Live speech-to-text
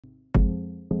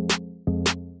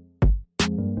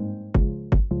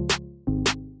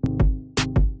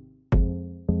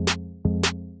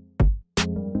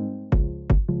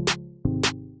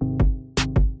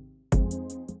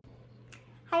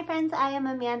Hi friends, I am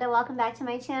Amanda. Welcome back to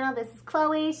my channel. This is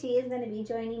Chloe. She is going to be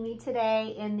joining me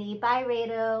today in the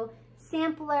Byredo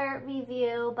sampler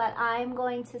review, but I'm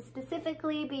going to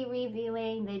specifically be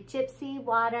reviewing the Gypsy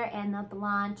water and the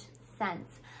Blanche scents.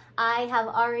 I have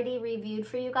already reviewed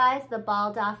for you guys the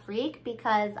Bal d'Afrique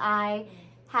because I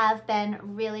have been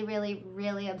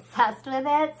really obsessed with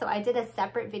it. So I did a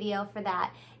separate video for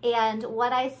that. And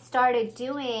what I started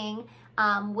doing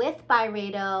with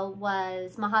Byredo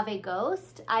was Mojave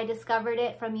Ghost. I discovered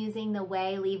it from using the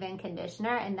Way leave-in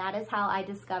conditioner, and that is how I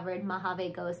discovered Mojave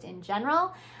Ghost in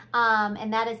general.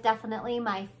 And that is definitely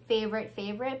my favorite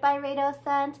Byredo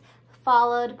scent,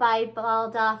 followed by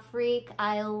Bal d'Afrique.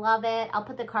 I love it. I'll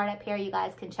put the card up here. You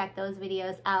guys can check those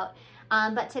videos out.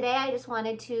 But today I just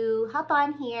wanted to hop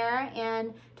on here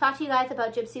and talk to you guys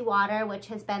about Gypsy water, which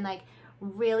has been like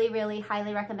really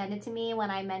highly recommended to me. When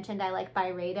I mentioned I like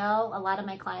Byredo, a lot of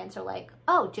my clients are like,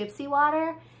 oh, Gypsy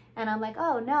water? And I'm like,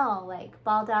 oh no, like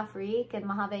Bal d'Afrique and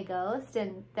Mojave Ghost.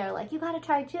 And they're like, you gotta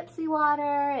try Gypsy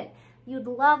water. You'd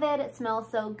love it. It smells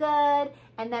so good.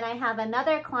 And then I have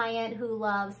another client who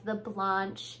loves the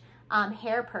Blanche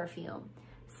hair perfume.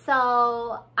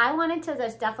 So I wanted to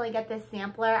just definitely get this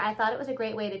sampler. I thought it was a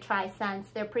great way to try scents.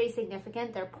 They're pretty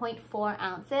significant. They're 0.4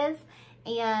 ounces.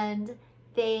 And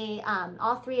they,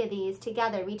 all three of these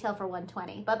together retail for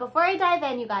 $120. But before I dive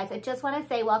in, you guys, I just want to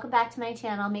say welcome back to my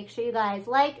channel. Make sure you guys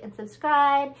like and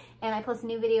subscribe. And I post a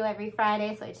new video every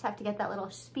Friday, so I just have to get that little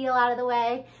spiel out of the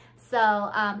way. So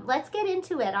let's get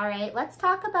into it, all right? Let's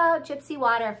talk about Gypsy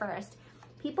water first.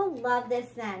 People love this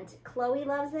scent. Chloe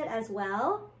loves it as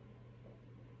well.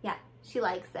 Yeah, she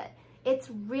likes it. It's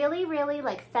really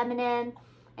like feminine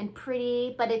and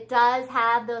pretty, but it does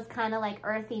have those kind of like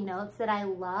earthy notes that I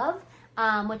love.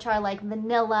 Which are like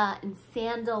vanilla and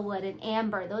sandalwood and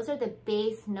amber. Those are the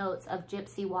base notes of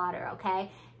Gypsy water, okay?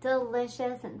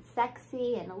 Delicious and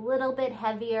sexy and a little bit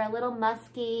heavier, a little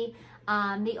musky.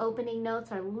 The opening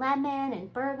notes are lemon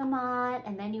and bergamot,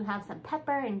 and then you have some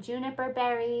pepper and juniper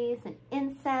berries and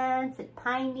incense and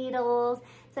pine needles.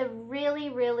 So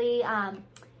really,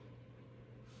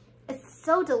 it's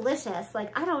so delicious.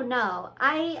 Like, I don't know.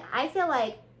 I feel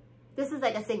like this is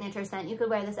like a signature scent. You could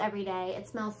wear this every day. It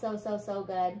smells so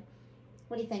good.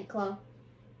 What do you think, Chloe?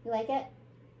 You like it?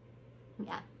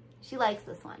 Yeah, she likes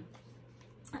this one.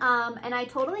 And I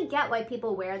totally get why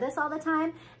people wear this all the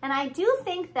time. And I do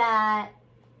think that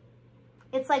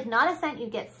it's like not a scent you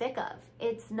get sick of.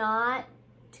 It's not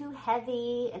too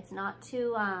heavy. It's not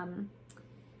too,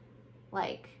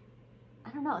 like, I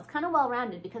don't know. It's kind of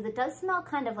well-rounded because it does smell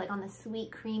kind of like on the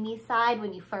sweet, creamy side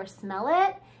when you first smell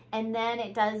it. And then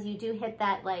you do hit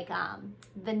that like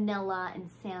vanilla and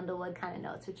sandalwood kind of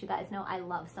notes, which you guys know I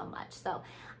love so much. So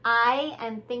I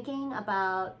am thinking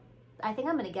about, I think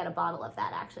I'm gonna get a bottle of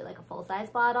that actually, like a full-size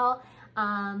bottle.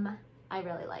 I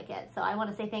really like it. So I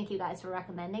wanna say thank you guys for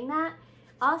recommending that.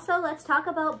 Also, let's talk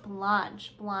about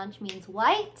Blanche. Blanche means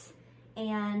white,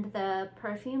 and the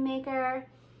perfume maker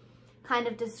kind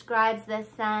of describes this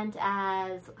scent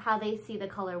as how they see the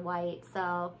color white.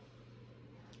 So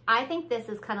I think this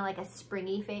is kind of like a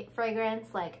springy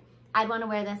fragrance. Like, I'd want to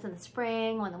wear this in the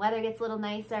spring when the weather gets a little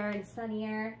nicer and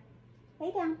sunnier.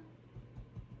 Lay down.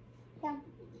 Down.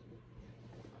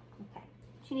 Okay.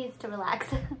 She needs to relax.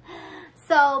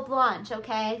 So, Blanche,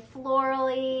 okay?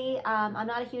 Florally, I'm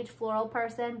not a huge floral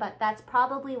person, but that's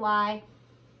probably why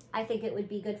I think it would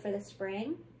be good for the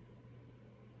spring.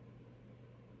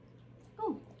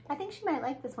 Oh, I think she might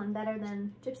like this one better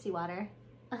than Gypsy water.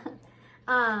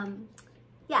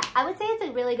 Yeah, I would say it's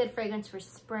a really good fragrance for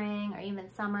spring or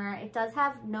even summer. It does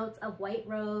have notes of white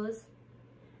rose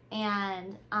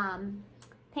and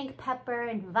pink pepper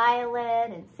and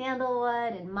violet and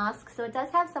sandalwood and musk. So it does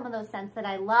have some of those scents that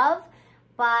I love,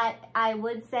 but I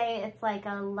would say it's like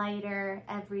a lighter,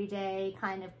 everyday,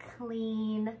 kind of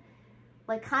clean,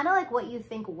 like kind of like what you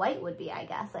think white would be, I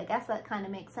guess. I guess that kind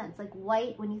of makes sense. Like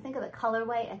white, when you think of the color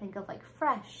white, I think of like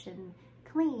fresh and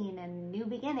clean and new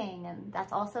beginning, and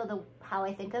that's also how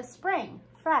I think of spring.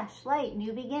 Fresh, light,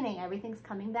 new beginning, everything's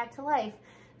coming back to life.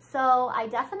 So I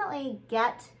definitely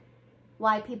get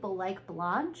why people like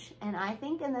Blanche, and I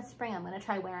think in the spring I'm gonna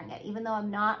try wearing it, even though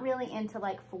I'm not really into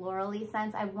like florally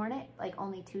scents. I've worn it like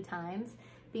only 2 times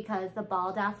because the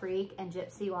Bal d'Afrique and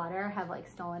Gypsy water have like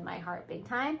stolen my heart big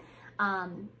time.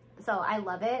 So I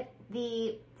love it.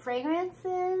 The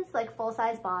fragrances, like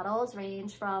full-size bottles,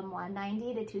 range from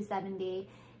 $190 to $270,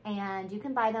 and you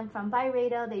can buy them from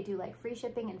Byredo. They do like free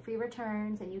shipping and free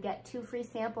returns, and you get 2 free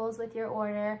samples with your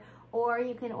order, or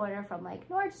you can order from like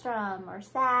Nordstrom or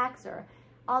Saks or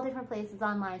all different places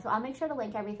online. So I'll make sure to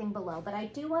link everything below. But I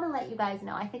do want to let you guys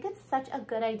know, I think it's such a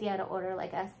good idea to order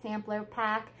like a sampler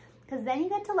pack, because then you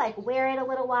get to like wear it a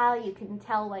little while. You can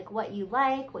tell like what you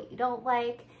like, what you don't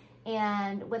like,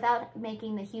 and without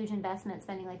making the huge investment,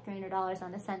 spending like $300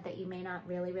 on a scent that you may not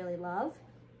really, really love.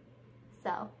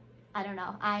 So I don't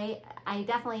know. I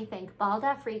definitely think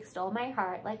Balda Freak stole my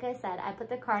heart. Like I said, I put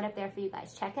the card up there for you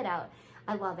guys. Check it out.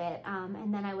 I love it.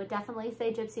 And then I would definitely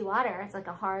say Gypsy Water. It's like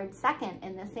a hard second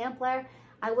in the sampler.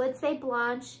 I would say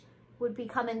Blanche would be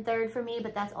coming third for me,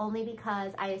 but that's only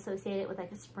because I associate it with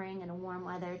like a spring and a warm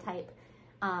weather type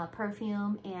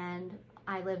perfume, and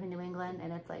I live in New England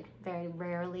and it's like very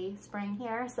rarely spring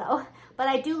here. So, but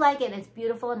I do like it. It's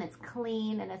beautiful and it's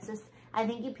clean, and it's just, I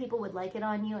think you people would like it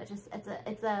on you.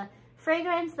 It's a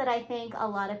fragrance that I think a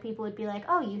lot of people would be like,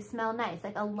 oh, you smell nice.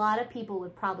 Like a lot of people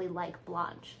would probably like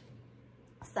Blanche.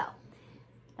 So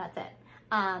that's it.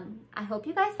 I hope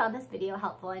you guys found this video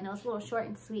helpful. I know it's a little short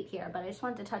and sweet here, but I just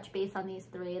wanted to touch base on these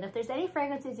three. And if there's any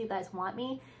fragrances you guys want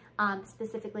me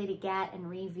specifically to get and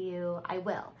review, I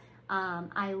will.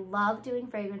 I love doing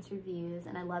fragrance reviews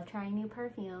and I love trying new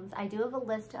perfumes. I do have a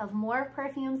list of more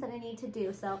perfumes that I need to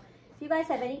do. So if you guys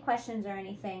have any questions or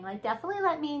anything, like definitely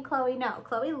let me and Chloe know.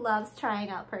 Chloe loves trying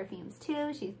out perfumes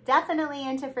too. She's definitely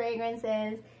into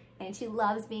fragrances and she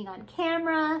loves being on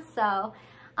camera. So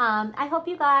I hope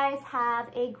you guys have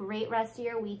a great rest of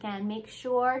your weekend. Make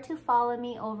sure to follow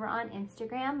me over on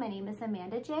Instagram. My name is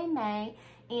AmandaJae,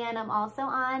 and I'm also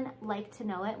on Like to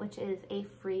Know It, which is a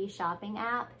free shopping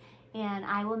app. And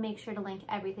I will make sure to link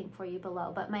everything for you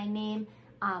below. But my name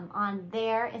on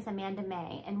there is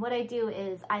AmandaMae. And what I do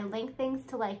is I link things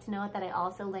to Like to Know It that I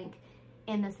also link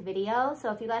in this video.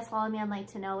 So if you guys follow me on Like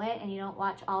to Know It and you don't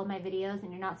watch all of my videos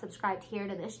and you're not subscribed here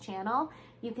to this channel,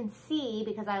 you can see,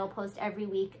 because I will post every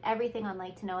week everything on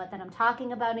Like to Know It that I'm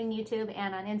talking about in YouTube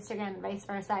and on Instagram and vice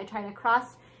versa. I try to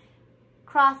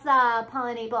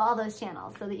cross-pollinate all those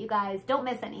channels so that you guys don't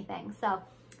miss anything. So,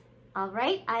 all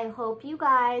right, I hope you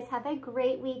guys have a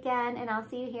great weekend, and I'll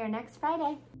see you here next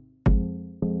Friday.